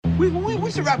We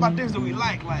should rap about things that we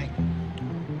like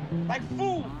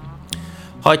food.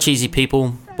 Hi cheesy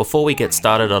people, before we get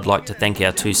started I'd like to thank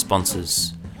our two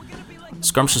sponsors.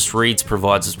 Scrumptious Reads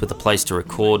provides us with a place to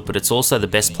record, but it's also the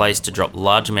best place to drop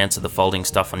large amounts of the folding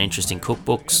stuff on interesting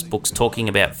cookbooks, books talking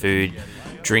about food,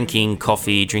 drinking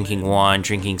coffee, drinking wine,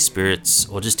 drinking spirits,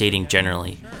 or just eating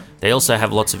generally. They also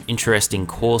have lots of interesting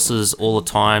courses all the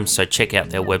time, so check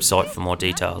out their website for more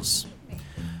details.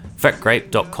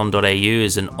 Fatgrape.com.au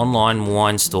is an online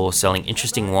wine store selling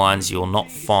interesting wines you will not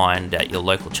find at your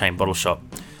local chain bottle shop.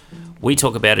 We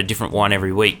talk about a different wine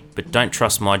every week, but don't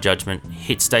trust my judgment.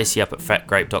 Hit Stacey up at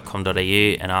fatgrape.com.au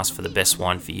and ask for the best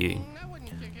wine for you.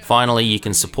 Finally, you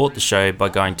can support the show by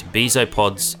going to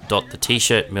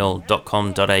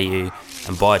bezopods.thetshirtmill.com.au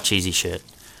and buy a cheesy shirt.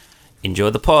 Enjoy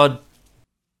the pod!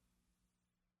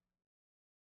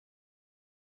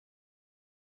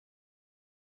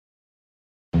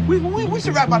 We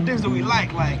should rap about things that we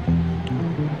like food.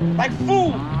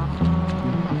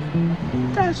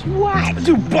 That's right.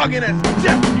 You bugging as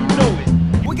death, you know it.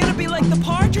 We're gonna be like the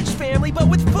Partridge Family, but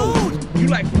with food. You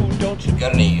like food, don't you?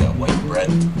 Got any white bread?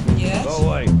 Yes. Go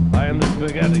away. I am the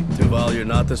spaghetti. Duval, you're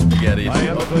not the spaghetti. I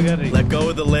am spaghetti. Let go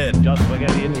of the lid. Just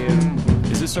spaghetti in here.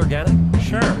 Is this organic?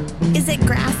 Sure. Is it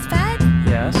grass-fed?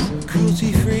 Yes.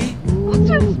 Cruelty-free. What's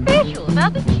so special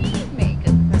about the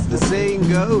cheesemaker? As the saying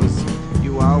goes,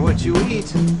 you are what you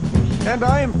eat. And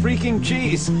I am freaking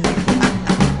cheese.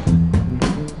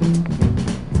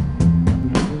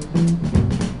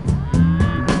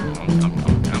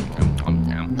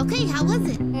 Okay, how was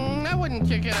it? I wouldn't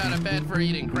kick it out of bed for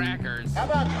eating crackers. How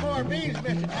about corned beans,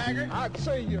 Mr. Taggart? I'd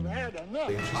say you've had enough.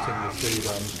 Interesting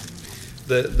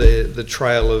with the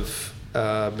trail of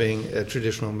being a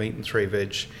traditional meat and three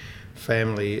veg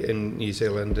family in New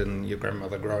Zealand, and your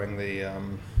grandmother growing the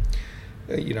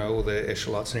all the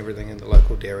echalotts and everything in the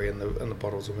local dairy and the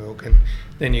bottles of milk, and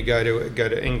then you go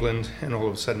to England and all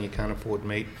of a sudden you can't afford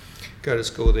meat. Go to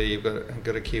school there, you've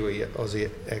got a Kiwi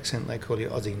Aussie accent. They call you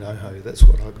Aussie Noho. That's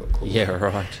what I got called. Yeah,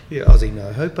 right. Yeah, Aussie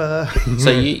Noho.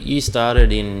 So you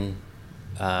started in.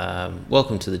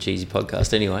 Welcome to the Cheesy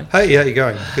Podcast. Anyway. Hey, how you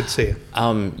going? Good to see you.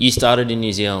 You started in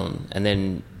New Zealand and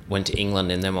then went to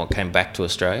England and then came back to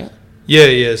Australia.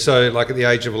 Yeah. So, like at the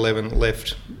age of 11,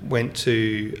 went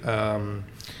to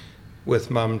with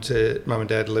mum and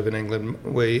dad to live in England.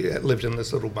 We lived in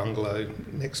this little bungalow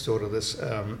next door to this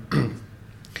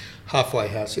halfway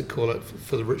house, you'd call it,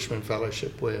 for the Richmond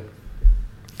Fellowship, where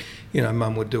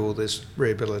mum would do all this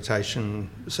rehabilitation,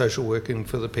 social working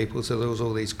for the people. So there was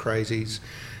all these crazies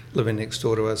living next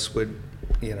door to us. Would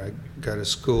go to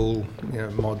school,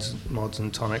 mods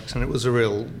and tonics, and it was a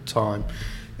real time.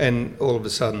 And all of a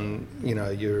sudden,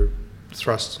 you're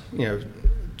thrust,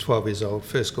 12 years old,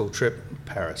 first school trip,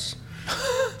 Paris.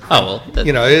 Oh well,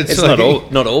 it's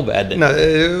like, not all bad then. No,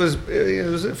 it was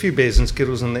a few beers and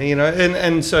skittles in there,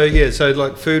 and so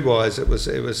like food wise, it was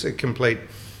a complete,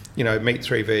 meat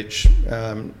three veg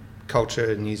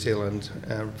culture in New Zealand,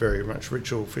 very much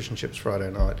ritual, fish and chips Friday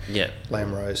night,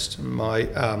 lamb roast. My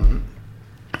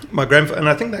grandfather, and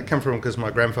I think that came from because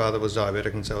my grandfather was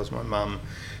diabetic and so was my mum.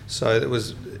 So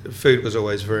food was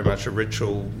always very much a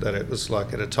ritual, that it was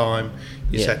like at a time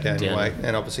you sat down and ate,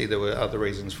 and obviously there were other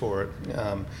reasons for it.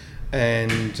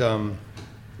 Then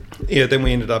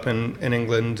we ended up in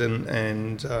England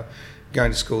and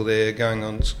going to school there, going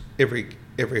on every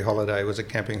holiday was a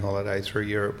camping holiday through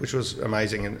Europe, which was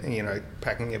amazing. And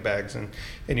packing your bags and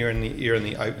you're in the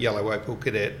yellow Opel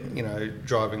Cadet,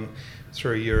 driving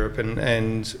through Europe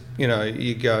and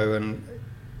you go and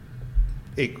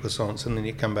eat croissants, and then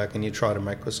you come back and you try to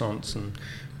make croissants and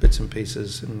bits and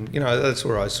pieces, and that's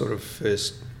where I sort of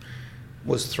first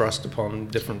was thrust upon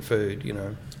different food.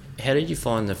 How did you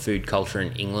find the food culture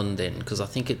in England then? Because I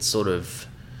think it's sort of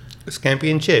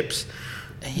scampi and chips.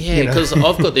 Yeah, because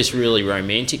I've got this really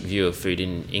romantic view of food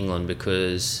in England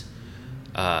because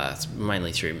it's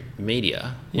mainly through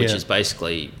media, which is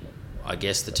basically, I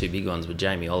guess the two big ones were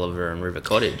Jamie Oliver and River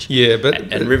Cottage. Yeah,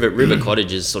 but River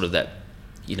Cottage is sort of that,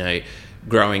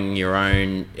 growing your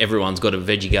own. Everyone's got a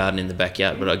veggie garden in the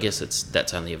backyard, but I guess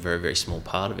that's only a very, very small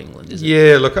part of England, isn't it?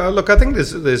 Yeah, look. I think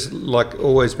there's like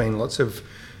always been lots of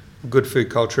good food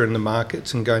culture in the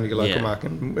markets and going to your local market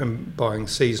and buying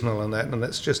seasonal and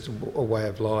that's just a way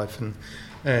of life,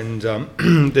 and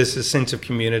there's a sense of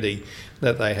community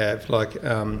that they have.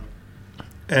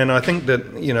 And I think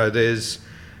that there's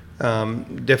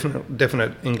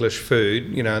definite English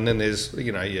food, and then there's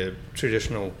your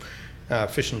traditional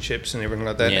fish and chips and everything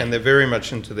like that, and they're very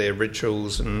much into their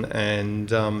rituals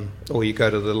and or you go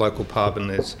to the local pub and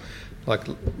there's like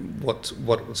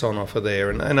what's on offer there,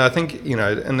 and I think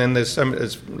and then there's some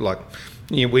it's like.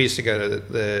 We used to go to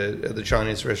the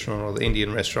Chinese restaurant or the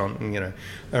Indian restaurant, and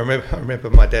I remember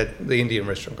my dad. The Indian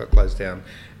restaurant got closed down,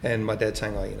 and my dad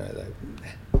saying, there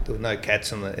were no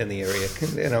cats in the area,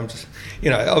 and I'm just,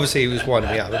 obviously he was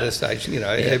winding me up at this stage,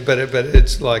 but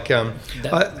it's like,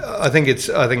 I think it's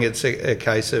a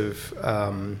case of,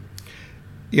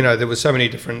 there were so many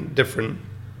different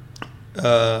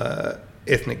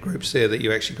ethnic groups there that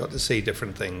you actually got to see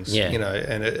different things,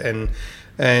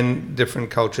 and different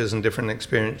cultures and different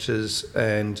experiences,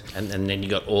 and then you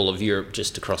got all of Europe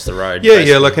just across the road.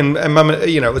 Yeah, like and mum,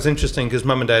 it was interesting because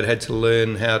mum and dad had to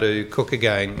learn how to cook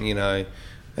again,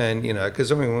 and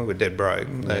because we were dead broke,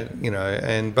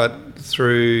 but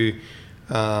through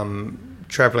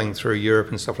travelling through Europe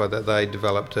and stuff like that, they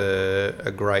developed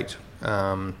a great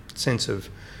sense of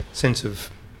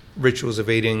rituals of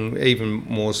eating, even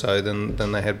more so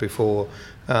than they had before.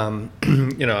 I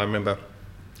remember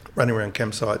running around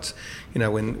campsites,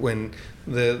 when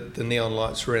the neon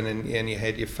lights were in and you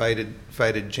had your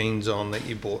faded jeans on that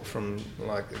you bought from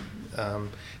like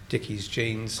Dickies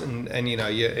jeans, and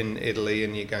you're in Italy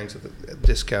and you're going to the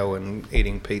disco and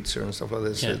eating pizza and stuff like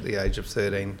this at the age of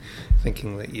 13,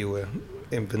 thinking that you were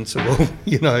invincible,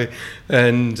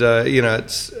 and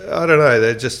it's, I don't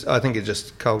know, I think it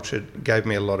just culture gave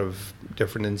me a lot of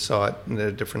different insight and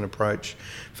a different approach.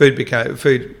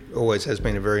 Food always has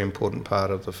been a very important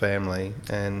part of the family,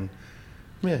 and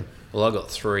well, I got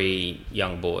 3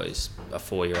 young boys, a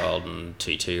 4-year-old and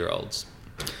 2 2-year-olds.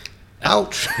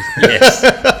 Ouch. Yes,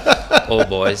 all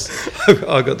boys.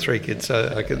 I got 3 kids,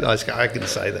 so I can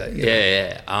say that.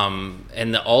 Yeah.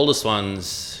 And the oldest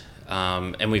ones,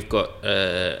 and we've got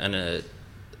an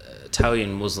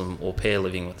Italian Muslim au pair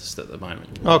living with us at the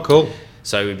moment. Oh, cool.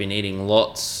 So we've been eating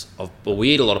we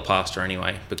eat a lot of pasta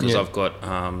anyway, because I've got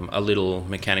a little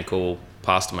mechanical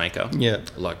pasta maker. Yeah.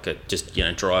 Like it just,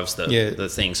 drives the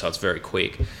thing, so it's very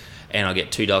quick. And I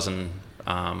get 2 dozen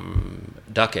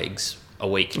duck eggs a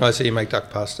week. Oh, so you make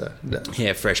duck pasta?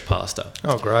 Yeah, fresh pasta.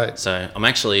 Oh, great. So I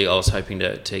was hoping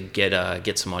to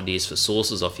get some ideas for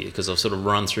sauces off you, because I've sort of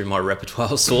run through my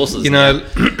repertoire of sauces.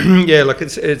 Yeah, like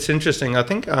it's interesting. I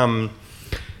think the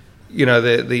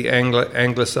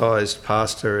anglicised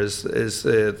pasta is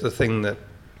the thing that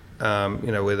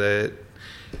where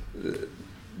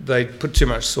they put too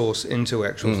much sauce into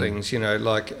actual things,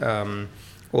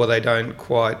 or they don't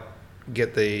quite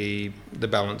get the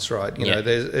balance right.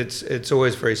 It's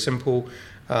always very simple.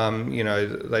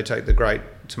 They take the great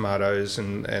tomatoes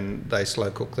and they slow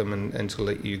cook them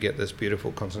until you get this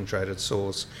beautiful concentrated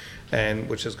sauce, and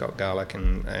which has got garlic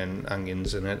and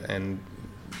onions in it, and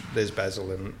there's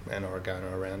basil and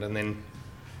oregano around, and then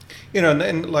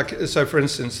so for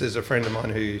instance, there's a friend of mine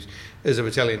who is of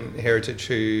Italian heritage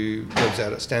who lives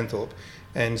out at Stanthorpe,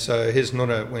 and so his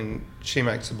nonna, when she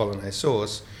makes the bolognese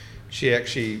sauce, she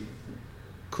actually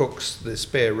cooks the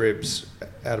spare ribs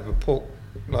out of a pork,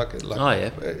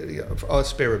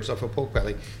 spare ribs off a pork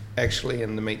belly, actually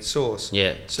in the meat sauce.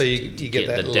 Yeah. So you get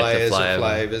that layers of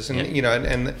flavours,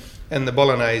 and and the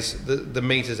bolognese, the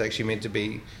meat is actually meant to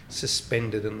be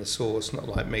suspended in the sauce, not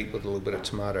like meat with a little bit of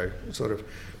tomato sort of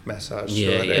massage through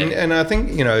it. Yeah. And I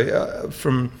think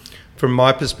from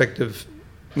my perspective,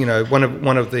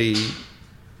 one of the,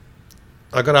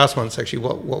 I got asked once actually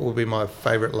what would be my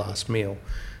favourite last meal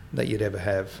that you'd ever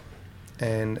have,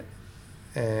 and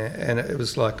it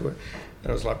was like, right,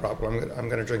 well, I'm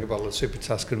going to drink a bottle of Super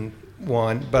Tuscan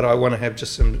wine, but I want to have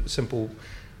just some simple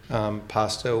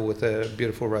pasta with a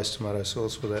beautiful roast tomato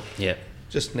sauce with it. Yeah,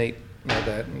 just neat like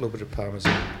that, and a little bit of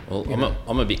parmesan. Well,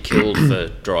 I'm a bit killed for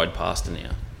dried pasta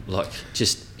now. Like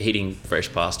just eating fresh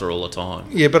pasta all the time.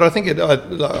 Yeah, but I think it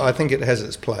has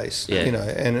its place. Yeah.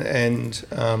 And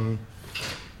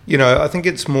I think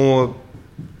it's more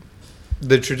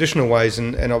the traditional ways,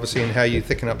 and obviously in how you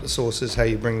thicken up the sauces, how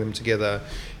you bring them together,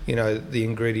 the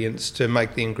ingredients to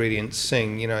make the ingredients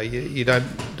sing. You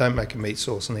don't make a meat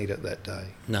sauce and eat it that day.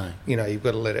 No. You've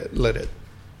got to let it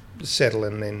settle,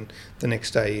 and then the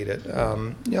next day eat it.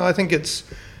 I think it's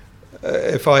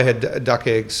if I had duck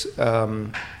eggs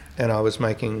and I was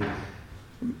making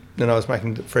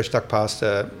fresh duck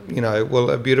pasta,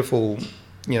 a beautiful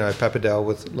pappardelle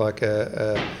with like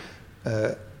a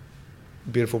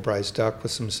beautiful braised duck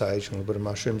with some sage and a little bit of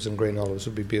mushrooms and green olives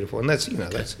would be beautiful, and that's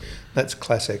that's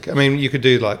classic. I mean, you could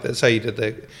do like that. Say you did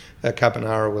the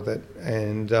carbonara with it,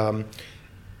 and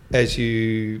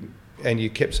you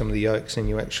kept some of the yolks and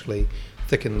you actually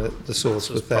thicken the sauce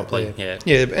with that. Properly, yeah.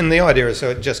 And the idea is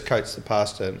so it just coats the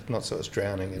pasta, not so it's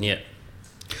drowning.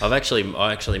 I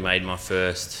actually made my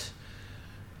first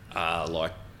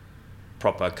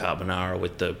proper carbonara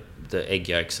with the egg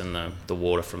yolks and the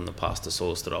water from the pasta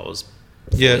sauce that I was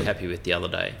Yeah. really happy with the other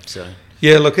day. So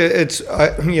Yeah, look, I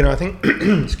think,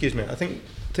 excuse me, I think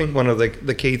one of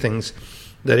the key things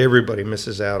that everybody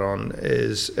misses out on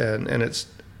is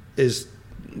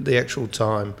the actual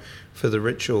time for the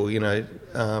ritual,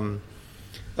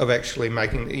 of actually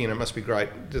making, it must be great.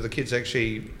 Do the kids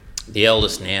actually... the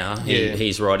eldest now, Yeah.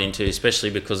 he's right into, especially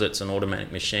because it's an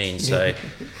automatic machine, so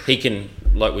he can,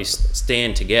 like, we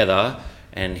stand together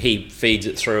and he feeds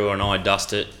it through and I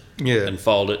dust it and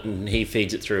fold it, and he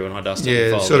feeds it through and I dust it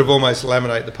and fold sort it. of almost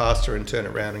laminate the pasta and turn it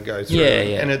around and go through. Yeah,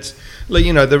 yeah. And it's,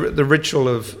 the ritual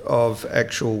of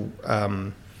actual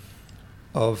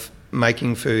of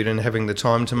making food and having the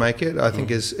time to make it, I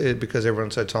think is because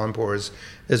everyone's so time poor,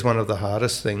 is one of the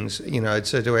hardest things.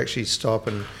 So to actually stop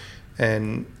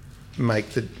and make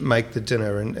the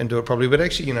dinner and do it properly. But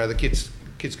actually, the kids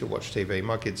could watch TV.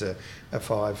 My kids are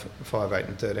 5, 8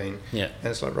 and 13. Yeah.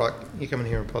 And it's like, right, you come in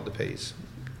here and pod the peas.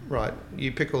 Right,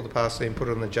 you pick all the parsley and put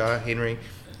it in the jar. Henry,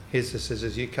 here's the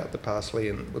scissors. You cut the parsley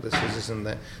and with the scissors, and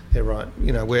they're right.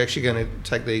 We're actually going to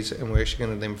take these and we're actually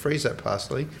going to then freeze that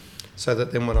parsley, so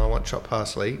that then when I want chopped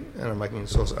parsley and I'm making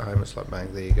sauce at home, it's like,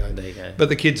 bang, there you go. There you go. But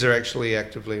the kids are actually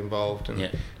actively involved, and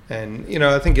Yeah.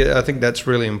 I think that's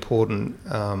really important,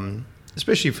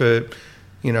 especially for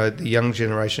the young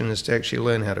generation, is to actually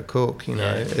learn how to cook.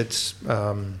 It's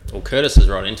Well, Curtis is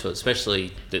right into it,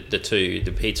 especially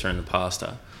the pizza and the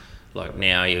pasta. Like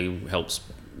now he helps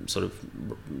sort of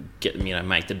get them,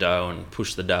 make the dough and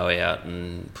push the dough out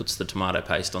and puts the tomato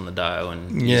paste on the dough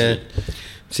and uses it.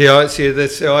 See,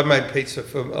 I made pizza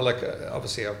for,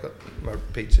 obviously I've got my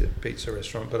pizza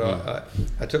restaurant, but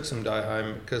I took some dough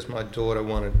home because my daughter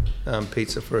wanted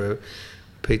pizza for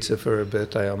her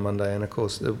birthday on Monday, and of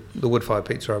course the wood-fired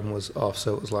pizza oven was off,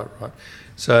 so it was like, right.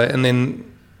 So, and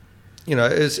then,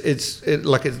 this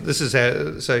is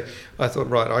how, so I thought,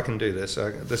 right, I can do this.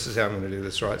 So this is how I'm going to do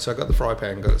this, right? So I got the fry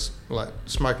pan, got it like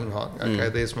smoking hot. Okay,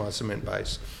 there's my cement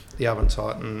base. The oven's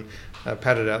hot, and I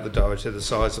patted out the dough to the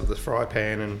size of the fry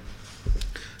pan and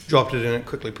dropped it in it,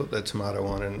 quickly put the tomato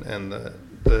on and the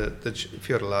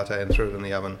fior latte and threw it in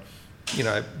the oven.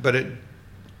 But it,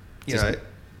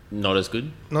 Not as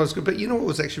good? Not as good. But what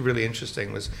was actually really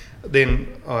interesting was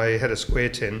then I had a square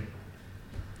tin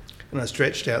and I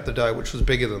stretched out the dough, which was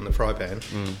bigger than the fry pan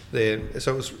there.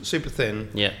 So it was super thin.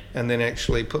 Yeah. And then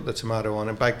actually put the tomato on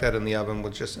and baked that in the oven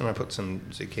with and I put some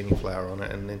zucchini flour on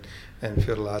it and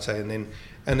fior latte and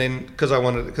then because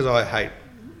I hate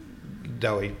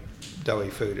doughy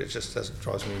food, it just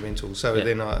drives me mental. So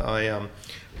then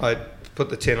I put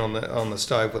the tin on the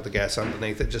stove with the gas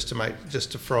underneath it just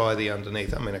to fry the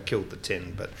underneath. I mean, I killed the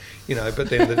tin, but but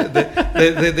then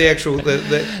the actual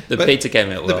pizza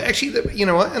came out well. Actually, you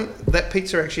know what? And that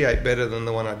pizza actually ate better than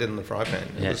the one I did in the fry pan.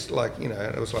 It Yeah. was like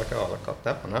it was like, oh, I got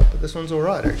that one up, but this one's all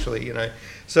right actually.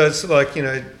 So it's like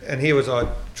and here was I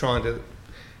trying to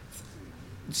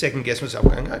second guess myself,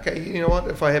 going, okay, you know what,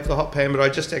 if I have the hot pan, but I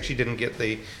just actually didn't get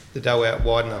the dough out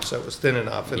wide enough so it was thin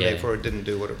enough, and therefore it didn't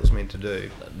do what it was meant to do.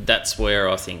 That's where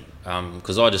I think,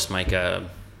 because I just make a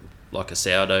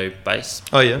sourdough base.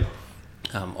 Oh yeah.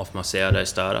 Off my sourdough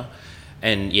starter,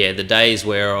 and the days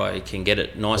where I can get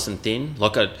it nice and thin,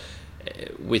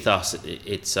 with us,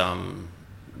 it's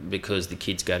because the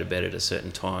kids go to bed at a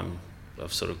certain time.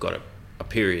 I've sort of got a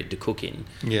period to cook in.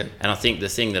 Yeah. And I think the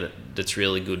thing that's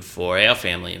really good for our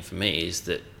family and for me is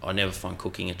that I never find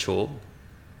cooking a chore.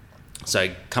 So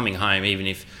coming home, even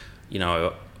if,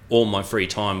 all my free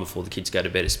time before the kids go to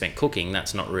bed is spent cooking,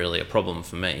 that's not really a problem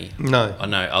for me. No. I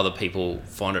know other people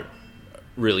find it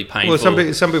really painful.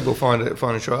 Well, some people find it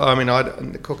chore. I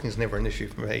mean, cooking's never an issue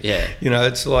for me. Yeah.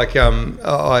 It's like I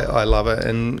love it,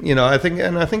 and I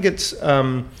think it's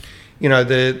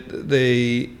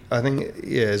I think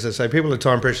as I say, people are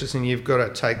time precious, and you've got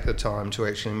to take the time to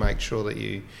actually make sure that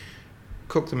you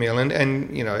cook the meal,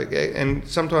 and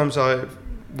sometimes I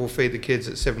will feed the kids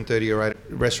at 7:30 or 8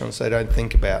 restaurants. They don't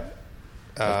think about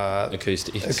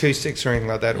acoustics or anything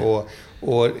like that, or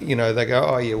they go,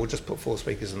 oh yeah, we'll just put 4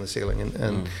 speakers in the ceiling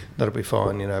and that'll be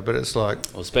fine, but it's like,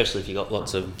 well, especially if you got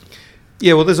lots of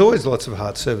there's always lots of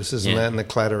hard services and that, and the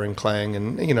clatter and clang,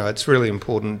 and it's really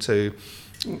important to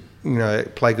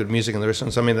play good music in the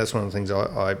restaurants. I mean, that's one of the things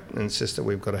I insist that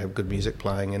we've got to have good music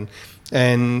playing,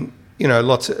 and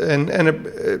lots and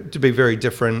to be very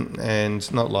different,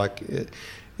 and not like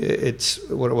it's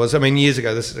what it was. I mean, years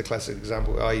ago, this is a classic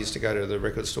example. I used to go to the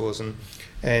record stores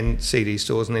and CD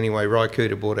stores, and anyway, Ry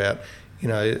Cooder brought out you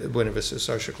know, Buena Vista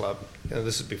Social Club. You know,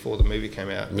 this is before the movie came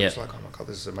out. And Yep. It's like, oh my God,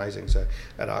 this is amazing. So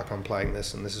at Arc, I'm playing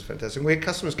this, and this is fantastic. We had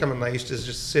customers come and they used to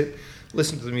just sit,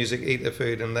 listen to the music, eat their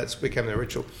food, and that's became their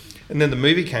ritual. And then the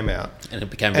movie came out. And it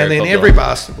became very And then popular. every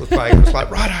bastard was playing. It was like,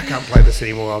 right, I can't play this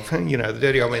anymore. You know, the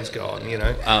Dirty Old Man's gone, you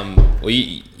know.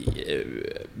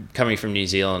 Coming from New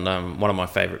Zealand, one of my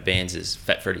favourite bands is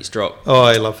Fat Freddy's Drop. Oh,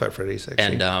 I love Fat Freddy's,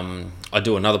 actually. And I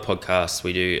do another podcast.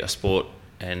 We do a sport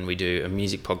and we do a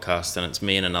music podcast, and it's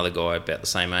me and another guy about the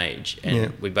same age.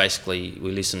 And we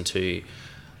listen to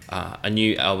a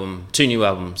new album, 2 new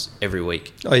albums every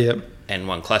week. Oh, yeah. And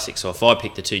one classic. So if I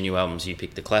pick the 2 new albums, you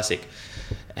pick the classic.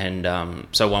 And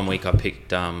so one week I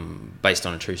picked based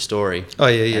on a true story. Oh,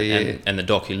 yeah. And the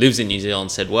doc who lives in New Zealand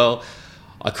said, well,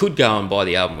 I could go and buy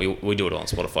the album. We do it on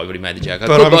Spotify, but he made the joke.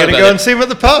 But I'm going to go and see him at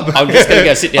the pub. I'm just going to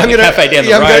go sit down at the cafe down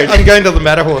the road. I'm going to the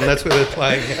Matterhorn. That's where they're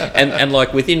playing. and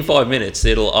like within 5 minutes,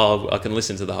 I can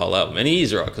listen to the whole album. And he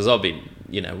is right, because I've been,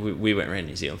 you know, we went around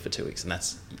New Zealand for 2 weeks, and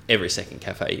that's every second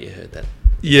cafe you heard that.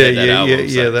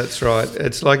 Yeah, that's right.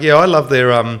 It's like, I love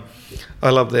their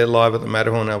Live at the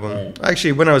Matterhorn album.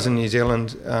 Actually, when I was in New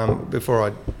Zealand, before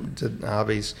I did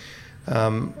Harvey's,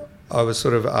 I was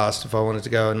sort of asked if I wanted to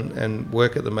go and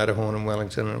work at the Matterhorn in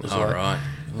Wellington, and it was right.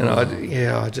 And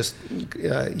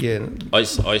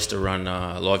I used to run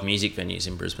live music venues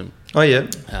in Brisbane. Oh yeah.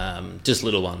 Just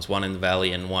little ones, one in the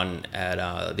Valley and one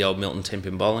at the old Milton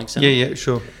Tenpin Bowling Centre. Yeah,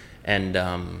 sure. And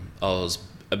I was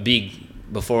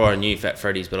before I knew Fat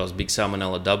Freddy's, but I was a big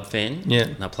Salmonella Dub fan. Yeah.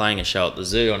 And they're playing a show at the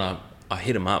zoo, and I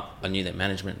hit them up. I knew their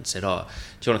management and said, "Oh,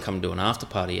 do you want to come and do an after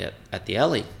party at the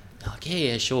Alley?" They're like,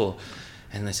 yeah, sure.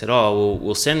 And they said, "Oh,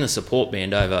 we'll send the support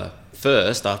band over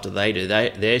first after they do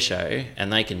their show,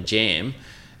 and they can jam,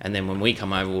 and then when we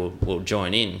come over, we'll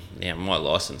join in." Now, my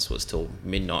licence was till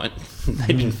midnight.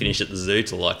 They didn't finish at the zoo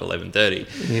till like 11:30.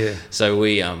 Yeah. So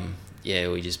we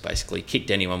just basically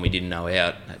kicked anyone we didn't know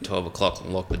out at 12 o'clock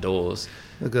and locked the doors.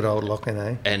 The good old lock-in,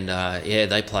 eh? And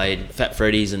they played, Fat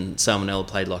Freddy's and Salmonella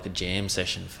played like a jam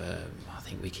session for, I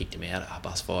think we kicked him out at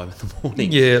 5:30 in the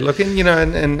morning. Yeah, look,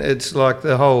 and it's like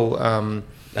the whole...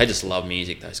 they just love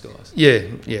music, those guys.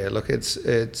 Yeah, look, it's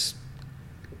as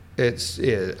I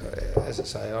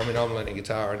say, I mean, I'm learning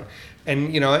guitar,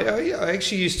 and you know, I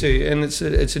actually used to, and it's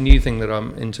a new thing that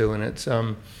I'm into, and it's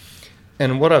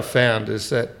and what I've found is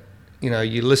that, you know,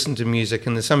 you listen to music,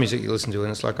 and there's some music you listen to,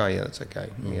 and it's like, oh yeah, that's okay,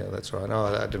 yeah, that's right.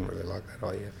 Oh, I didn't really like that.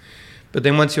 Oh yeah, but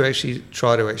then once you actually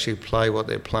try to actually play what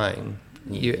they're playing,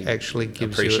 you actually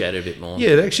gives appreciate it a bit more. Yeah,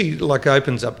 it actually like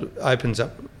opens up.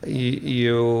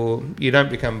 You don't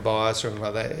become biased or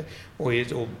anything like that,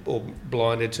 or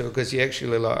blinded to it, because you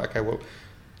actually like, okay, well,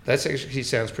 that actually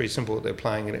sounds pretty simple what they're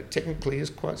playing, and it technically is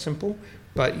quite simple.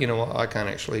 But you know what, I can't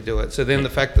actually do it. So then the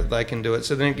fact that they can do it,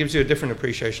 so then it gives you a different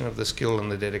appreciation of the skill and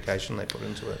the dedication they put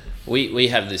into it. We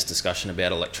have this discussion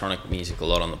about electronic music a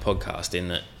lot on the podcast, in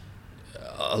that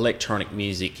electronic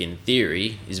music in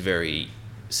theory is very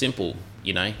simple.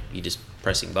 You know, you're just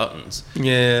pressing buttons.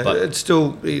 Yeah, but it's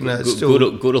still, you know,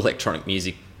 good electronic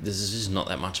music. There's just not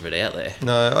that much of it out there.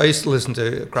 No, I used to listen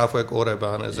to Kraftwerk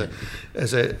Autobahn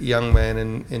as a young man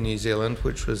in New Zealand,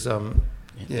 which was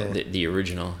the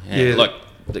original. Yeah. Like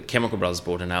the Chemical Brothers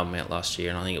brought an album out last year,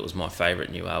 and I think it was my favourite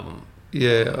new album.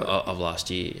 Of last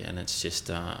year, and it's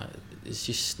just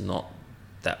not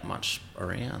that much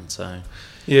around. So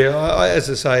yeah, I as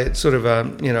I say, it's sort of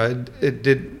you know, it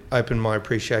did open my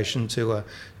appreciation to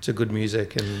good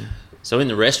music. And so in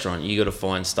the restaurant, you got to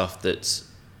find stuff that's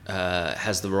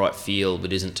has the right feel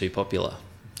but isn't too popular.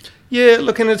 Yeah,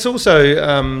 look, and it's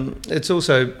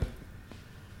also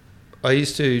I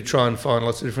used to try and find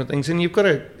lots of different things, and you've got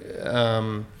to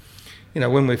you know,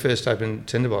 when we first opened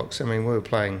Tinderbox, I mean, we were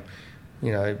playing,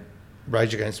 you know,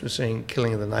 Rage Against the Machine,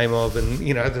 Killing of the Name Of, and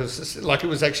you know, there was this, like, it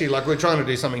was actually like we're trying to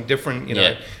do something different, you know.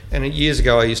 Yeah. And years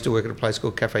ago, I used to work at a place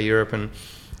called Cafe Europe, and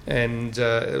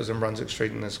it was on Brunswick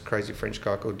Street, and this crazy French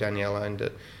guy called Daniel owned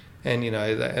it. And you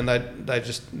know, they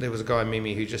just, there was a guy,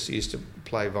 Mimi, who just used to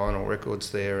play vinyl records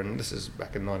there, and this is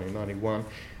back in 1991,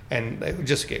 and they would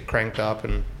just get cranked up,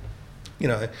 and you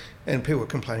know, and people were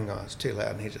complaining, oh, it's too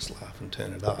loud, and he'd just laugh and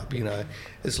turn it up, you know.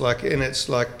 It's like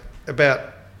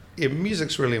about, yeah,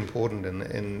 music's really important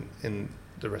in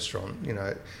the restaurant, you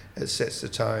know. It sets the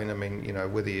tone. I mean, you know,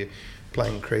 whether you're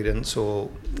playing Creedence or,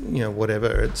 you know, whatever,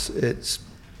 it's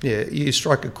yeah, you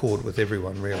strike a chord with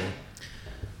everyone, really.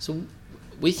 So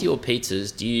with your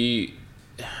pizzas,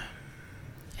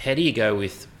 how do you go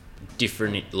with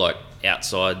different, like,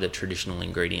 outside the traditional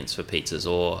ingredients for pizzas,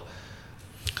 or,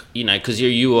 you know, because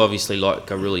you obviously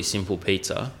like a really simple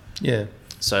pizza. Yeah.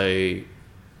 So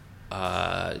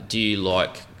do you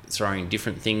like throwing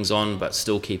different things on but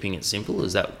still keeping it simple?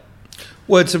 Is that...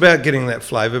 Well, it's about getting that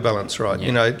flavour balance right. Yeah.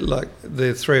 You know, like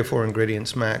the 3 or 4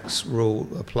 ingredients max rule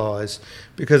applies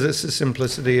because it's the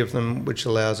simplicity of them which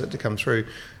allows it to come through.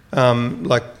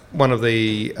 Like one of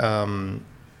the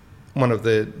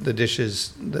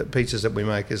dishes, the pizzas that we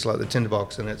make is like the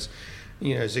tinderbox, and it's,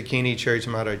 you know, zucchini, cherry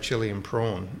tomato, chili, and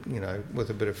prawn. You know, with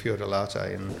a bit of fior di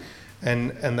latte,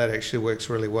 and that actually works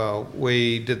really well.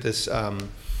 We did this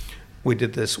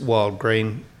wild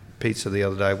green pizza the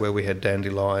other day where we had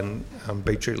dandelion,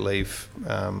 beetroot leaf,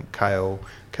 kale,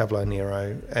 cavolo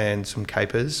nero, and some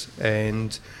capers,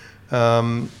 and you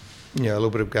know, a little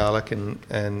bit of garlic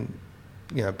and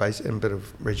you know, base and a bit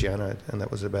of Reggiano, and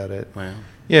that was about it. Wow.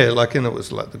 Yeah, like, and it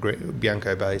was like the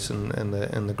Bianco base and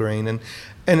the green, and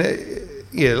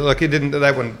yeah, like it didn't,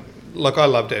 that one, like I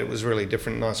loved it. It was really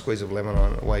different. Nice squeeze of lemon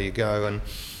on it, away you go.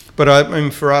 But I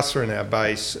mean, for us, in our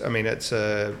base, I mean, it's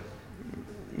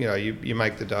you know, you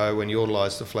make the dough and you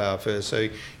autolyse the flour first. So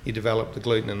you develop the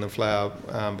gluten in the flour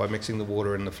by mixing the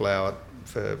water in the flour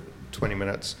for 20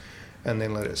 minutes, and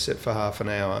then let it sit for half an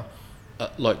hour.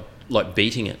 Like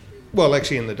beating it. Well,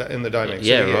 actually, in the dough mix.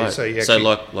 Yeah, right. So, so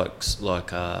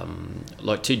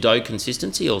like to dough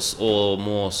consistency, or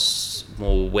more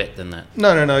wet than that.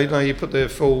 No. You put the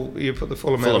full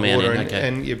amount of water in, okay.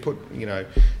 and you put, you know,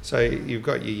 so you've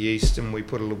got your yeast, and we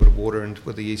put a little bit of water in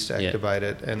with the yeast to activate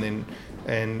it, and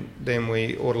then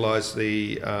we autolyse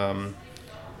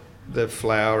the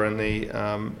flour and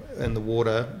the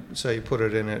water. So you put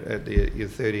it in at your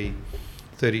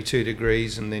 32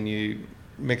 degrees, and then you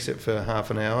mix it for half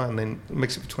an hour, and then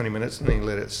mix it for 20 minutes, and then you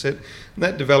let it sit. And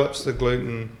that develops the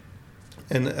gluten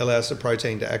and allows the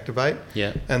protein to activate.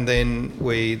 Yeah. And then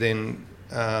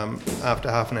after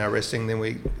half an hour resting, then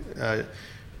we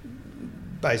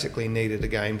basically knead it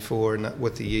again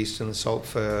with the yeast and the salt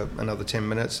for another 10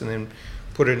 minutes, and then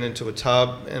put it into a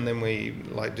tub, and then we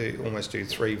almost do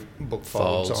 3 book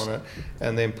folds on it,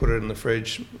 and then put it in the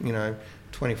fridge, you know,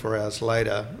 24 hours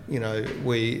later, you know,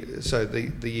 so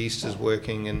the yeast is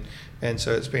working, and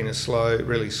so it's been a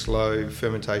really slow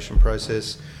fermentation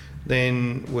process.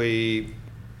 Then we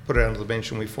put it onto the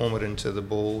bench and we form it into the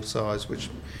ball size, which,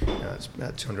 you know, it's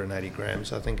about 280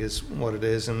 grams, I think is what it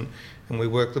is, and we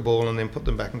work the ball and then put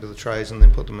them back into the trays and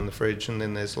then put them in the fridge, and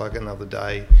then there's like another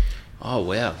day. Oh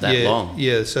wow, that long.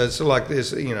 Yeah, so it's like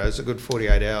there's, you know, it's a good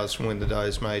 48 hours from when the dough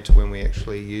is made to when we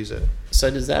actually use it.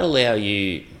 So does that allow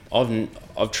you?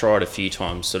 I've tried a few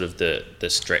times sort of the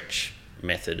stretch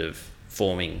method of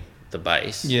forming the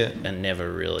base, and never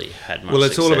really had much. Well,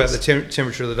 it's success. all about the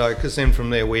temperature of the dough, because then from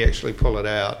there we actually pull it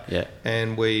out,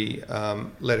 and we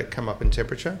let it come up in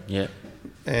temperature. Yeah.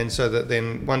 And so that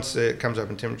then once it comes up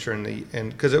in temperature and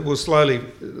because it will slowly,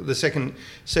 the second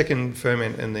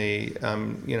ferment in the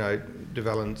you know,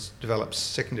 develops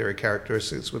secondary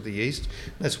characteristics with the yeast.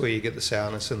 That's where you get the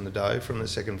sourness in the dough from the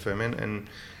second ferment, and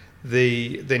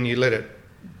then you let it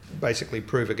basically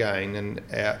prove again and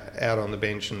out on the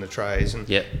bench in the trays, and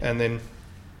then,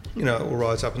 you know, it will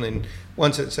rise up, and then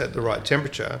once it's at the right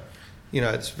temperature, you know,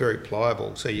 it's very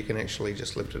pliable, so you can actually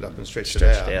just lift it up and stretch it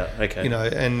out. Okay. You know,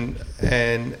 and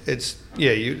it's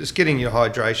it's getting your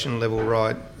hydration level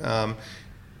right.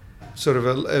 Sort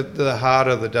of the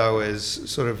harder the dough is,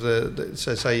 sort of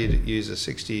so say you use a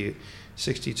 62,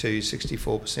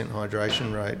 64%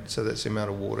 hydration rate, so that's the amount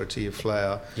of water to your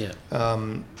flour. Yeah.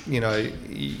 You know,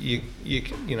 you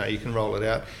can roll it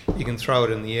out. You can throw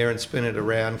it in the air and spin it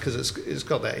around, because it's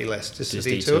got that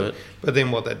elasticity to it. But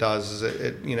then what that does is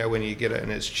it, you know, when you get it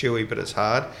and it's chewy but it's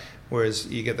hard, whereas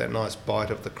you get that nice bite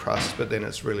of the crust, but then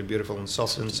it's really beautiful and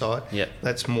soft inside. Yeah.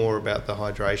 That's more about the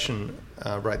hydration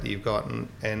rate that you've got,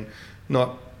 and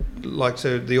not like,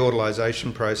 so the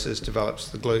autolyzation process develops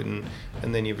the gluten,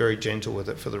 and then you're very gentle with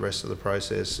it for the rest of the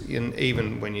process, and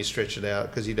even when you stretch it out,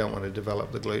 because you don't want to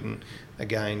develop the gluten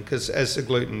again, because as the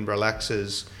gluten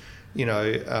relaxes, you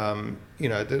know,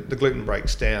 the gluten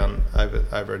breaks down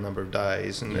over a number of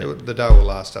days, and the dough will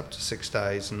last up to 6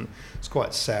 days, and it's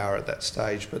quite sour at that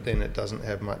stage, but then it doesn't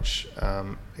have much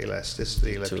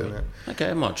elasticity left in it. Okay,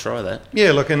 I might try that.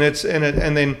 Yeah, look, and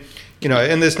then, you know,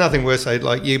 and there's nothing worse,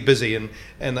 like you're busy, and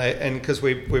because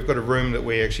we've got a room that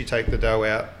we actually take the dough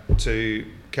out to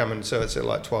come, and so it's at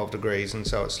like 12 degrees, and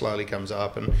so it slowly comes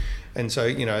up, and so,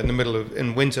 you know,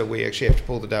 in winter we actually have to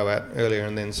pull the dough out earlier,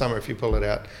 and then summer if you pull it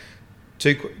out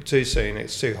too soon,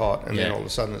 it's too hot, and then all of a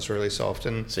sudden it's really soft.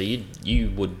 And so you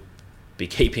would be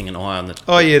keeping an eye on the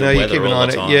you keep an eye on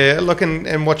it. Yeah, look,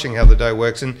 and watching how the dough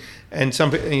works, and some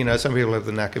people have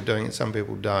the knack of doing it, some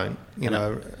people don't. You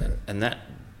know, and that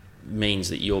means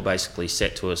that you're basically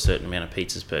set to a certain amount of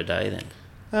pizzas per day then.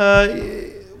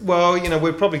 Well,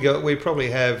 we probably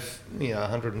have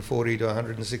 140 to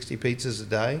 160 pizzas a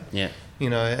day. Yeah.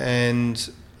 And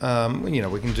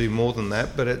we can do more than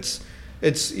that, but it's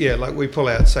like we pull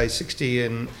out say 60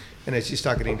 and as you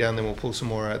start getting down, then we'll pull some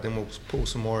more out,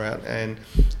 and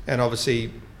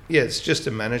obviously. Yeah, it's just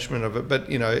a management of it, but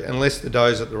unless the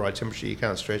dough's at the right temperature, you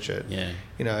can't stretch it. Yeah.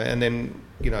 And then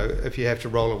if you have to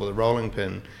roll it with a rolling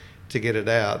pin to get it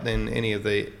out, then any of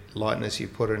the lightness you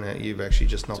put in it, you've actually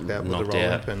just knocked out with a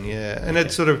rolling pin. Yeah, and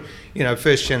it's sort of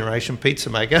first generation pizza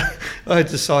maker. I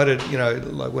decided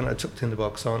like when I took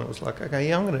Tinderbox on, it was like, okay,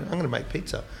 yeah, I'm gonna make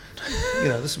pizza.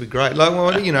 This would be great. Like,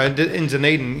 well, in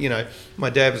Dunedin, my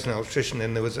dad was an electrician,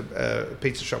 and there was a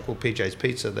pizza shop called PJ's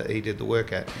Pizza that he did the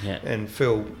work at. Yeah. And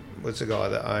Phil was the guy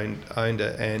that owned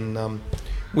it, and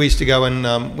we used to go and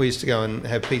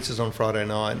have pizzas on Friday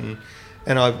night,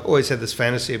 and I've always had this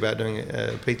fantasy about doing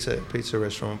a pizza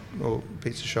restaurant or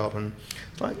pizza shop, and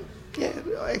like,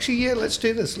 let's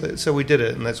do this. So we did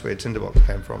it, and that's where Tinderbox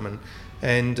came from,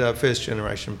 and first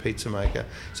generation pizza maker.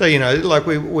 So like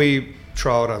we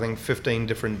trialled I think 15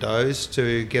 different doughs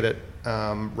to get it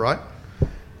right,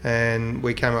 and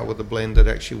we came up with a blend that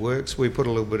actually works. We put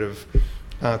a little bit of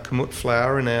kamut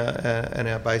flour in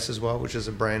our base as well, which is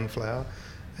a brand flour,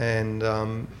 and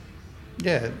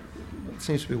it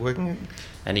seems to be working.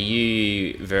 And are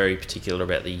you very particular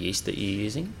about the yeast that you're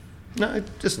using? No,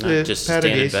 just powdered yeast.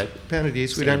 Powdered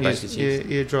yeast. We don't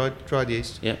use dried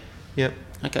yeast. Yep. Yep.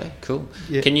 Okay, cool.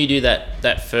 Yeah. Can you do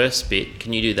that first bit?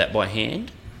 Can you do that by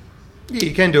hand? Yeah,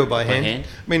 you can do it by hand.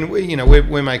 I mean,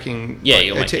 we're making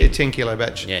you're making a 10 kilo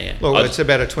batch. Yeah. Well, it's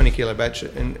about a 20 kilo batch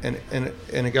in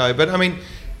a go. But I mean,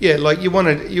 like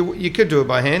you could do it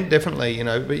by hand, definitely.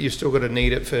 But you've still got to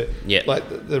knead it for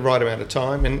like the right amount of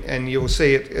time, and you'll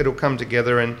see it'll come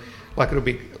together, and like it'll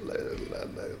be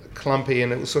clumpy,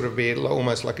 and it will sort of be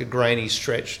almost like a grainy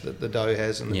stretch that the dough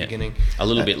has in the beginning. A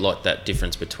little bit like that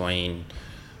difference between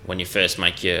when you first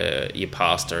make your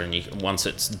pasta, and once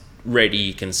it's ready,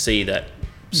 you can see that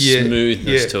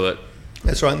smoothness to it.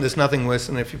 That's right, and there's nothing worse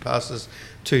than if your pasta's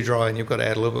too dry and you've got to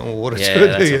add a little bit more water to it. Yeah,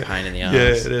 that's a pain in the arse. Yeah,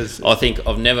 it is. I think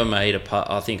I've never made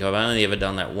I think I've only ever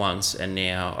done that once, and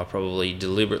now I probably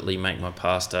deliberately make my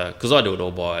pasta, because I do it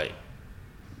all by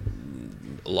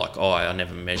I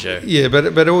never measure. Yeah,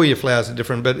 but all your flours are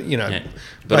different, but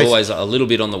but always a little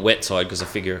bit on the wet side, because I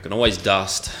figure it can always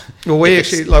dust. Well, we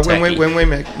actually when we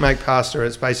make pasta,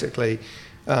 it's basically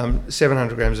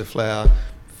 700 grams of flour,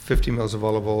 50 mils of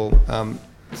olive oil,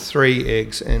 3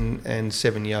 eggs and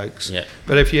 7 yolks. Yeah.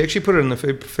 But if you actually put it in the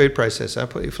food processor,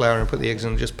 put your flour and put the eggs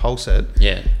in and just pulse it.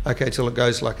 Yeah. Okay, till it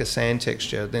goes like a sand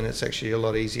texture, then it's actually a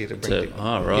lot easier to bring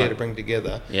to bring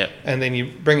together. Yeah. And then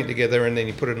you bring it together, and then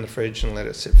you put it in the fridge and let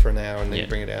it sit for an hour, and then you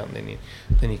bring it out, and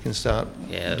then you can start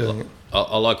doing it.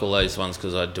 I like all those ones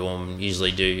because I do them.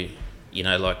 Usually do,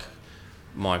 like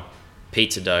my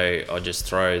pizza dough, I just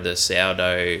throw the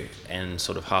sourdough and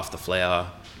sort of half the flour.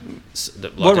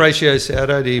 What ratio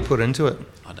sourdough do you put into it?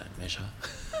 I don't measure.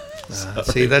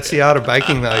 See, that's the art of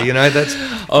baking, though. That's.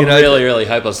 I'm really, really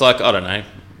hopeless. Like, I don't know,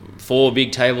 4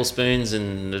 big tablespoons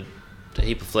and a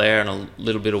heap of flour and a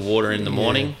little bit of water in the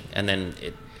morning, and then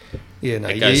it. Yeah, no,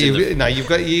 you've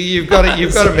got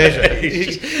to measure.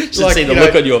 You should see the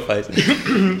look on your face.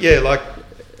 Yeah, like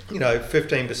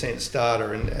 15%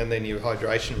 starter and then your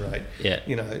hydration rate. Yeah.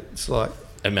 It's like.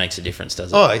 It makes a difference,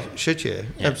 doesn't it? Oh, shit, yeah,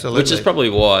 absolutely. Which is probably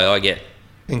why I get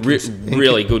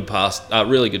really good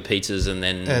really good pizzas, and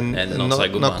not so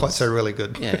good ones. Not quite so really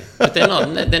good. Yeah, but they're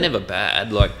never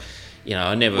bad. Like,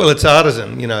 I never. Well, it's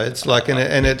artisan. It's like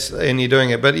and you're doing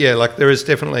it, but yeah, like there is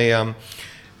definitely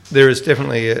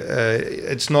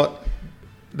it's not.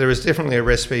 There is definitely a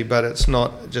recipe, but it's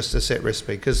not just a set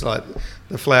recipe, because like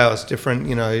the flour is different.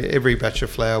 Every batch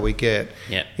of flour we get,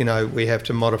 we have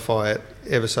to modify it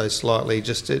ever so slightly,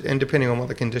 and depending on what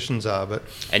the conditions are.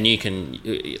 And you can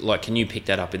you pick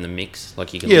that up in the mix?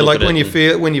 Like you can like when you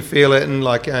feel it, and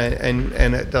like and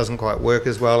it doesn't quite work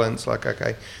as well, and it's like,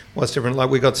 okay, what's different? Like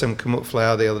we got some kamut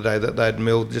flour the other day that they'd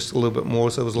milled just a little bit more,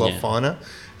 so it was a lot finer.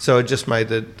 So it just made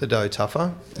the dough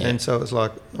tougher, and so it was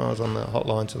like I was on the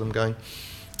hotline to them going,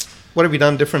 what have you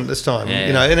done different this time?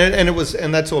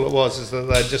 And that's all it was, is that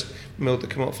they just milled the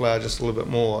kamut flour just a little bit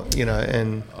more,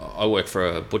 and I work for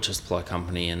a butcher supply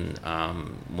company, and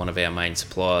one of our main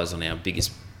suppliers on our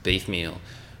biggest beef meal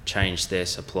changed their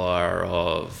supplier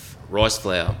of rice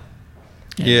flour,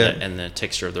 and the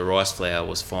texture of the rice flour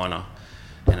was finer,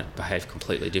 and it behaved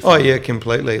completely differently. Oh yeah,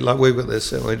 completely. Like we've got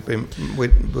this,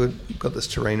 we've got this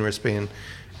terrine recipe,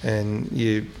 and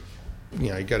you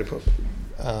go to put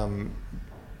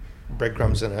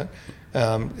breadcrumbs in it,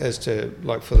 as to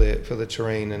like for the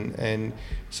terrine, and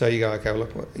so you go, okay, well,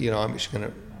 look, I'm just going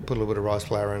to put a little bit of rice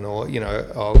flour in, or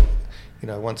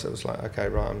once it was like, okay,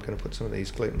 right, I'm going to put some of these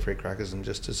gluten-free crackers and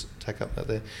just to take up that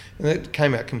there, and it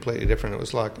came out completely different. It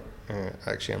was like,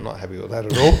 actually, I'm not happy with that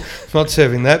at all. Not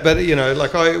serving that, but we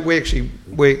actually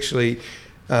went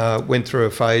through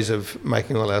a phase of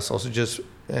making all our sausages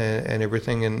and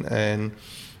everything, and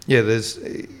there's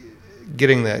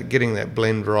getting that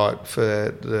blend right for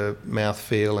the mouth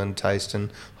feel and taste and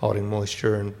holding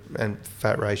moisture and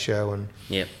fat ratio, and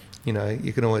you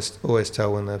can always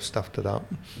tell when they've stuffed it up.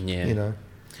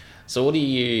 So what do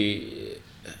you,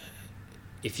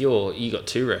 if you got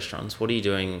 2 restaurants, what are you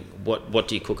doing? What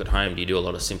do you cook at home? Do you do a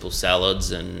lot of simple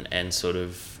salads and sort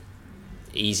of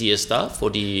easier stuff, or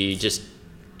do you just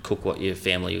cook what your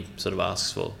family sort of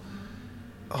asks for?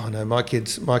 Oh no, my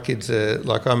kids are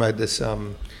like, I made this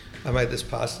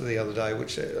pasta the other day,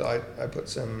 which I put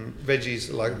some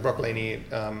veggies like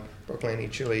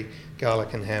broccolini, chili,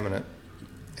 garlic, and ham in it.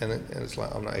 And it's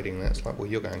like, I'm not eating that. It's like, well,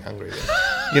 you're going hungry then.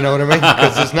 You know what I mean?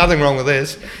 Because there's nothing wrong with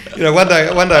this. One day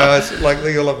I was like,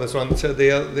 you'll love this one. So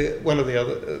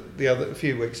a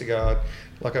few weeks ago,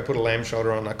 I put a lamb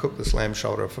shoulder on. I cooked this lamb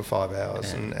shoulder for 5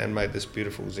 hours and made this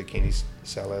beautiful zucchini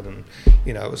salad. And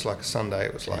it was like a Sunday.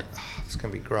 It was like, it's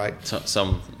going to be great.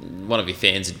 One of your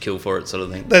fans would kill for it, sort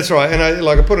of thing. That's right. And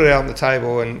I put it out on the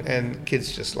table, and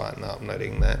kids just like, no, I'm not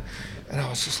eating that. And I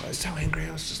was just like so angry.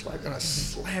 I was just like, and I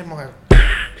slammed my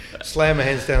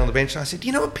hands down on the bench, and I said,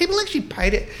 you know what? People actually pay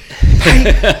me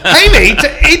to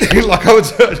eat. Like I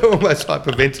was almost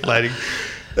hyperventilating.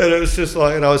 And it was just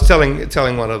like, and I was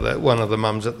telling one of the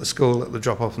mums at the school at the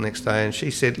drop off the next day, and she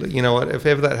said, look, you know what? If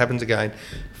ever that happens again,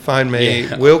 phone me.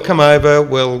 Yeah. We'll come over.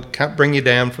 We'll bring you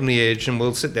down from the edge, and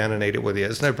we'll sit down and eat it with you.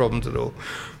 It's no problems at all.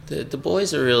 The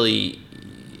boys are really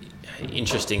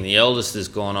interesting. The eldest has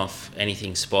gone off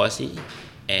anything spicy,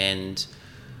 and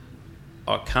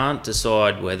I can't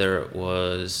decide whether it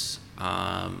was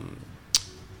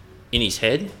in his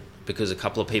head, because a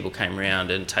couple of people came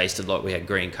around and tasted like we had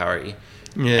green curry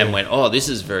and went, oh, this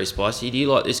is very spicy. Do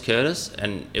you like this, Curtis?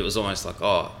 And it was almost like,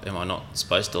 oh, am I not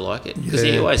supposed to like it? Because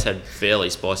he always had fairly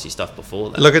spicy stuff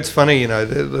before that. Look, it's funny,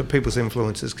 the people's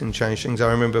influences can change things. I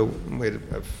remember we had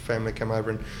a family come over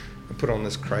and put on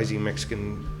this crazy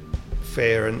Mexican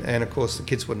fare, and of course the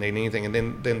kids wouldn't eat anything, and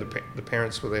then the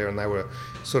parents were there, and they were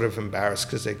sort of embarrassed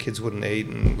because their kids wouldn't eat,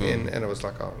 and I was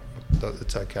like, oh,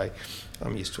 it's okay,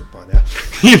 I'm used to it by now.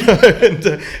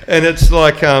 And it's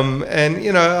like,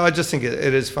 I just think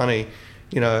it is funny.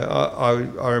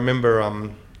 I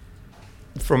remember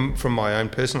from my own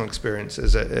personal experience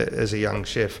as a young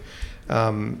chef,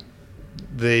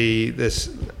 this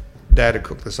dad had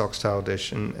cooked this oxtail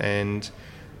dish, and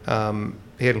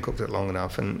he hadn't cooked it long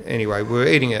enough, and anyway, we were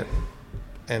eating it,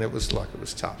 and it was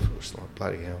tough. It was like,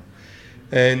 bloody hell.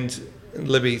 And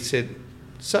Libby said,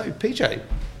 so, PJ,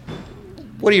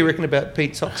 what do you reckon about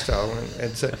Pete's oxtail?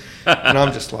 And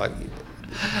I'm just like...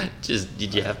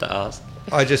 Did you have to ask?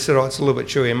 I just said, it's a little bit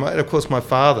chewy. And of course, my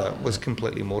father was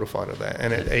completely mortified at that,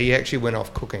 and he actually went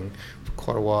off cooking for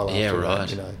quite a while after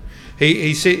that,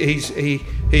 He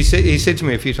said to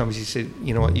me a few times, he said,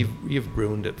 you know what, you've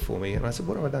ruined it for me. And I said,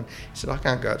 what have I done? He said, I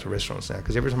can't go out to restaurants now,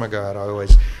 because every time I go out, I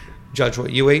always judge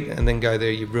what you eat and then go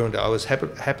there, you've ruined it. I was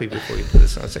happy before you did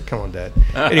this. And I said, come on, Dad.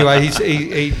 Anyway,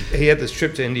 he had this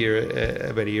trip to India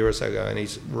about a year or so ago, and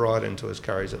he's right into his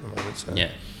curries at the moment. So,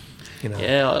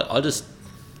 I just,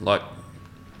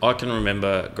 I can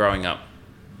remember growing up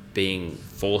being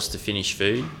forced to finish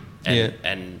food.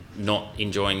 And not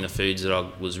enjoying the foods that I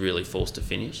was really forced to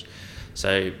finish.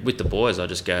 So with the boys, I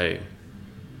just go,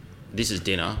 this is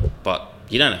dinner, but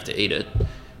you don't have to eat it,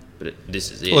 but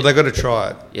this is it. Well, they've got to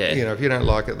try it. Yeah. If you don't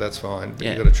like it, that's fine, but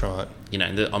you've got to try it.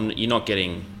 You're not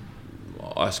getting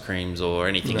ice creams or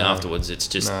anything afterwards. It's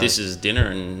just, this is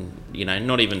dinner, and,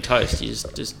 not even toast. You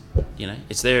just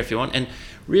it's there if you want. And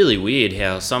really weird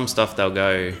how some stuff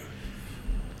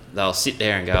they'll sit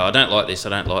there and go, I don't like this,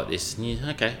 and you,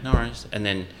 okay, no worries, and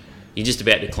then you're just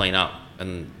about to clean up,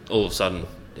 and all of a sudden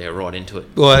they're right into it.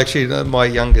 Well, actually, my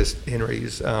youngest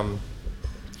Henry's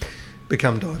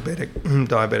become diabetic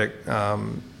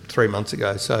 3 months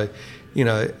ago, so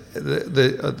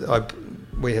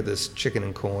we had this chicken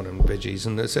and corn and veggies,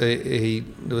 and so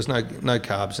there was no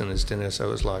carbs in his dinner, so it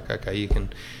was like, okay, you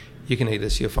can eat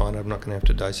this, you're fine, I'm not going to have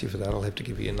to dose you for that, I'll have to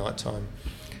give you a nighttime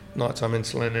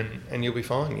insulin, and you'll be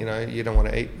fine. You don't want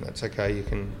to eat, that's okay, you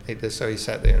can eat this. So he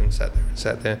sat there.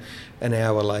 An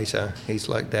hour later, he's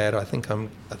like, Dad, I think I'm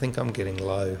getting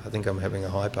low, I think I'm having a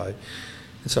hypo.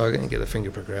 And so I go and get a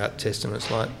finger pricker out, test, and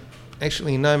it's like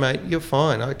actually, no, mate, you're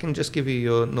fine. I can just give you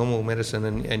your normal medicine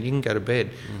and you can go to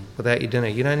bed without your dinner.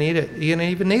 You don't need it. You don't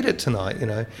even need it tonight, you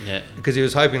know. Yeah. Because he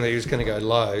was hoping that he was going to go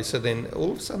low. So then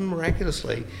all of a sudden,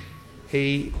 miraculously,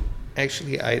 he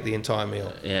actually ate the entire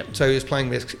meal. Yeah. So he was playing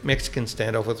Mexican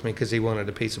standoff with me because he wanted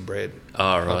a piece of bread,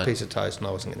 right. a piece of toast, and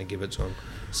I wasn't going to give it to him.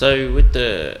 So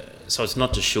so it's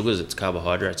not just sugars; it's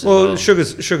carbohydrates as Well, well.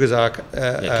 sugars are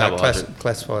carbohydrate.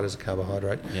 classified as a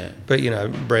carbohydrate. Yeah. But, you know,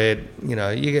 bread, you know,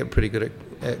 you get pretty good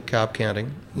at carb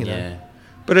counting, you know. Yeah.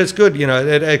 But it's good, you know,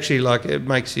 it actually, like, it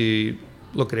makes you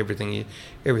look at everything you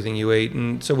eat.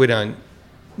 And so we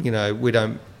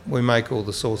make all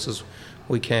the sauces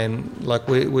we can. Like,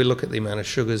 we look at the amount of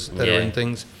sugars that are in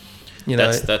things, you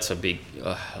know. That's a big,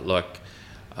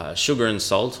 sugar and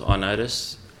salt, I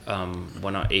notice,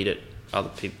 when I eat it, other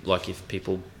people, like if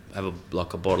people have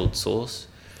a bottled sauce,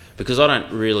 because I don't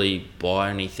really buy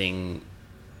anything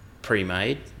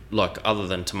pre-made, like other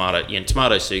than tomato. Yeah,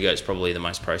 tomato sugo is probably the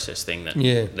most processed thing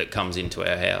that comes into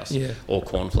our house. Yeah. Or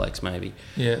cornflakes maybe.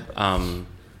 Yeah. And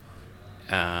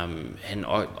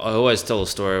I always tell a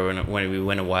story when we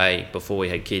went away before we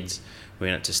had kids. We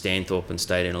went to Stanthorpe and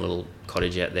stayed in a little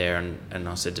cottage out there, and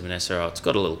I said to Vanessa, "Oh, it's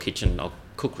got a little kitchen. I'll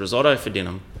cook risotto for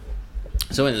dinner."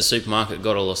 So I went to the supermarket,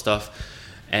 got all the stuff,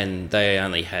 and they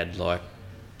only had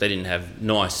they didn't have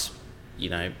nice, you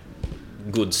know,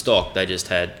 good stock. They just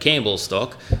had Campbell's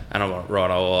stock, and I'm like,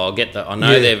 right, I'll get I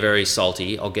know they're very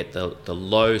salty. I'll get the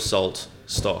low salt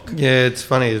stock. Yeah, it's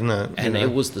funny, isn't it? And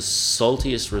it was the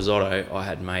saltiest risotto I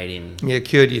had made in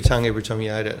cured your tongue every time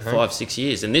you ate it. 5-6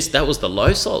 years, and that was the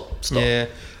low salt stock. Yeah,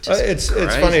 it's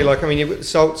funny. Like, I mean,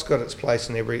 salt's got its place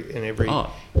in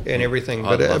everything.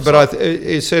 But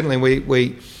certainly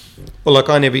we well, like,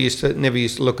 I never used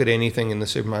to look at anything in the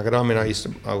supermarket. I mean, I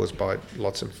always buy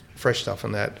lots of fresh stuff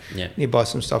and that. Yeah. You buy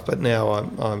some stuff, but now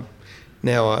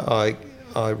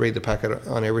I read the packet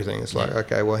on everything. It's like,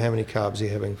 okay, well, how many carbs are you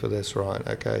having for this? Right,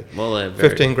 okay. Well,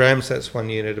 15 grams, that's 1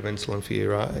 unit of insulin for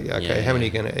you, right? Okay, how many are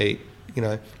you going to eat? You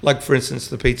know, like, for instance,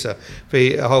 the pizza.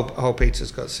 A whole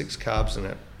pizza's got 6 carbs in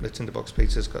it. The tinderbox box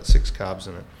pizza's got 6 carbs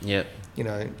in it. Yeah. You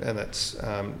know, and that's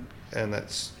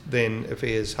then if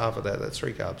he has half of that, that's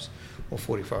 3 carbs or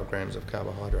 45 grams of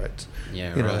carbohydrates.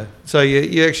 Yeah, you right. know, so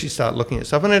you actually start looking at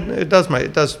stuff, and it does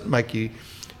make you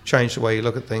change the way you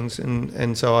look at things,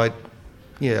 and so I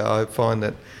find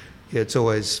that it's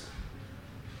always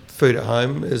food at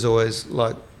home is always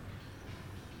like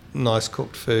nice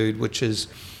cooked food, which is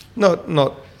not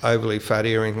overly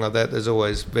fatty or anything like that. There's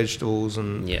always vegetables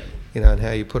and you know, and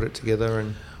how you put it together.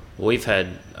 And we've had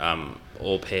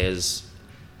au pairs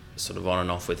sort of on and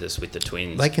off with us with the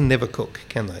twins. They can never cook,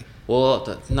 can they?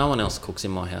 Well, no one else cooks in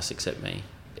my house except me,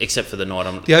 except for the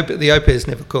night. The au pairs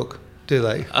never cook, do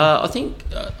they? I think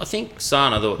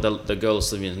Sana, the girl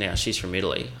that's living now, she's from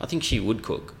Italy. I think she would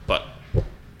cook, but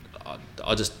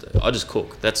I just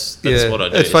cook. That's what I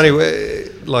do. It's funny.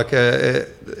 Like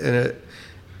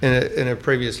in a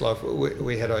previous life,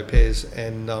 we had au pairs,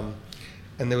 and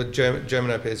there were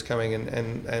German au pairs coming,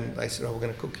 and they said, "Oh, we're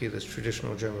going to cook you this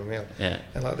traditional German meal." Yeah.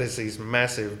 And like, there's these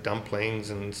massive dumplings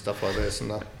and stuff like this,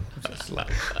 and I'm just like,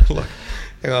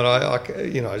 hang on, I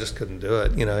just couldn't do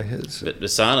it. You know. But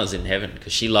Sana's in heaven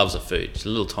because she loves her food. She's a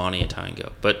little tiny Italian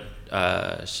girl, but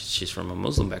she's from a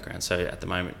Muslim background, so at the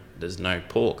moment there's no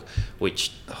pork,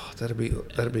 which that'd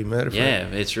be murder. Yeah,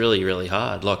 it's really, really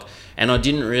hard. And I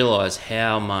didn't realise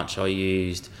how much I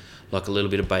used, like, a little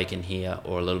bit of bacon here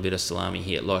or a little bit of salami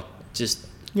here, like, just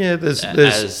almost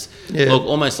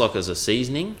like as a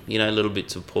seasoning, you know, little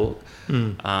bits of pork.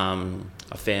 I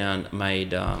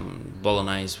made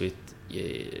bolognese with,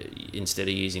 instead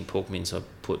of using pork mince, I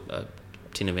put a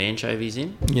tin of anchovies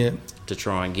in to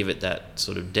try and give it that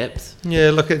sort of depth.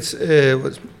 Yeah, look, it's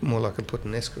more like a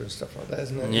puttanesca and stuff like that,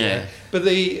 isn't it? Yeah. But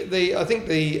I think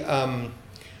the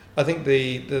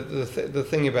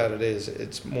thing about it is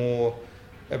it's more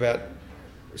about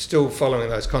still following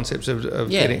those concepts of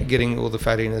getting all the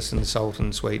fattiness and salt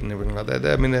and sweet and everything like that.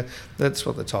 I mean, that's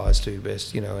what the Thais do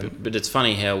best, you know. But it's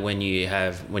funny how when you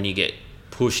get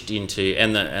pushed into,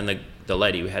 and the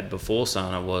lady we had before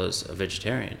Sana was a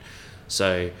vegetarian,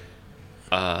 so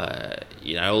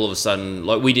you know, all of a sudden,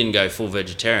 like, we didn't go full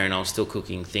vegetarian. I was still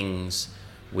cooking things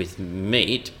with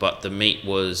meat, but the meat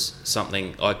was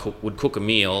something would cook a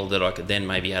meal that I could then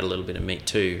maybe add a little bit of meat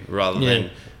to, rather than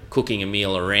cooking a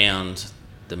meal around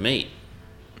the meat,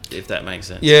 if that makes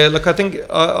sense. Yeah, look, I think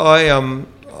I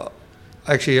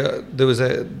actually there was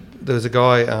a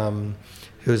guy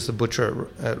who was the butcher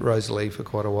at Rosalie for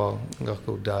quite a while, a guy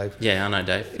called Dave. Yeah, I know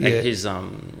Dave. Yeah.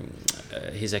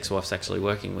 His ex-wife's actually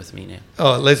working with me now.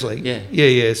 Oh, Leslie.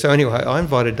 Yeah. So anyway, I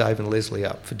invited Dave and Leslie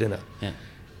up for dinner. Yeah.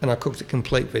 and I cooked a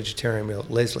complete vegetarian meal.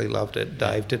 Leslie loved it.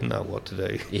 Dave didn't know what to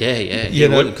do. Yeah. You He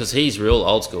know- wouldn't, because he's real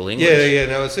old school English. Yeah.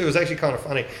 No, it was actually kind of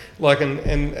funny. Like,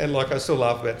 and like I still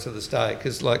laugh about it to this day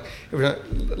because like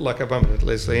I bumped into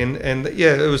Leslie and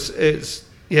yeah, it's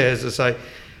as I say,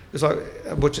 it's like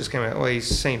Butcher's came out. Oh, he's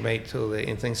seen meat till the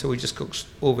end thing, so we just cooked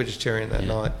all vegetarian that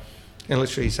night, and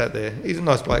literally he sat there. He's a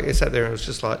nice bloke. He sat there and was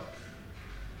just like,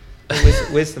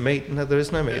 where's the meat? No, there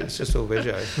is no meat. It's just all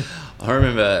veggie. I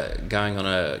remember going on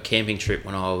a camping trip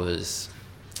when I was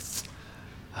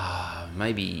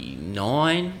maybe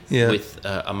 9 with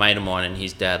a mate of mine and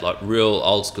his dad, like real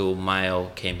old school male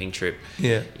camping trip.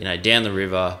 Yeah. You know, down the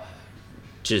river,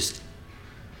 just,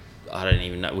 I don't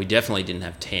even know. We definitely didn't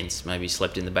have tents. Maybe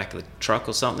slept in the back of the truck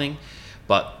or something.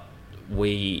 But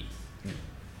the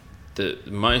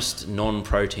most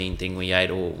non-protein thing we ate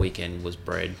all weekend was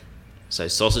bread. So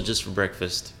sausages for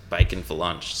breakfast, bacon for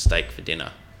lunch, steak for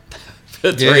dinner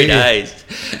for 3 days.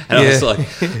 And I was like,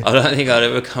 I don't think I'd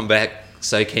ever come back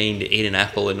so keen to eat an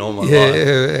apple in all my life.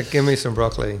 Yeah, give me some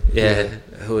broccoli. Yeah,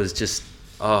 it was just,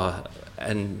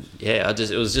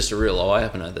 it was just a real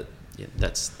eye-opener that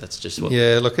that's just what...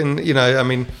 Yeah, look, and, you know, I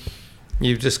mean,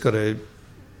 you've just got to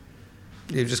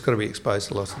be exposed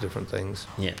to lots of different things.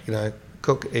 Yeah. You know,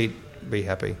 cook, eat, be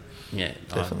happy. Yeah,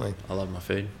 definitely. I love my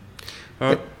food. All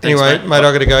right, anyway, thanks, mate,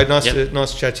 I got to go.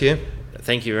 Nice to chat to you.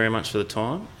 Thank you very much for the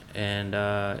time, and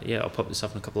I'll pop this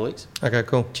up in a couple of weeks. Okay,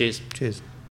 cool. Cheers. Cheers.